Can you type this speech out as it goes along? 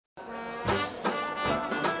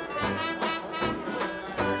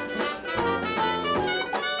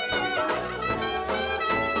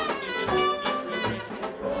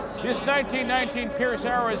This 1919 Pierce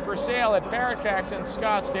Arrow is for sale at Barrett-Jackson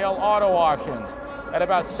Scottsdale Auto Auctions. At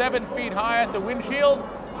about 7 feet high at the windshield,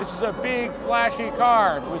 this is a big, flashy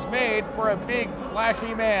car. It was made for a big,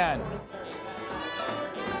 flashy man.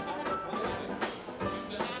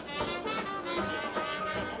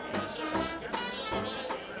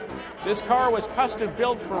 This car was custom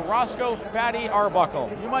built for Roscoe Fatty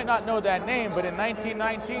Arbuckle. You might not know that name, but in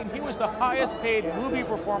 1919, he was the highest paid movie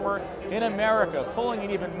performer in America, pulling in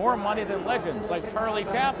even more money than legends like Charlie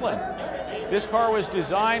Chaplin. This car was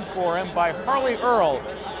designed for him by Harley Earl,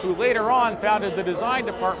 who later on founded the design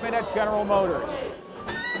department at General Motors.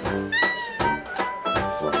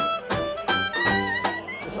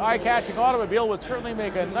 This eye-catching automobile would certainly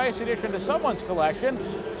make a nice addition to someone's collection,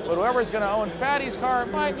 but whoever's going to own Fatty's car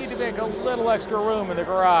might need to make a little extra room in the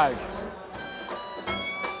garage.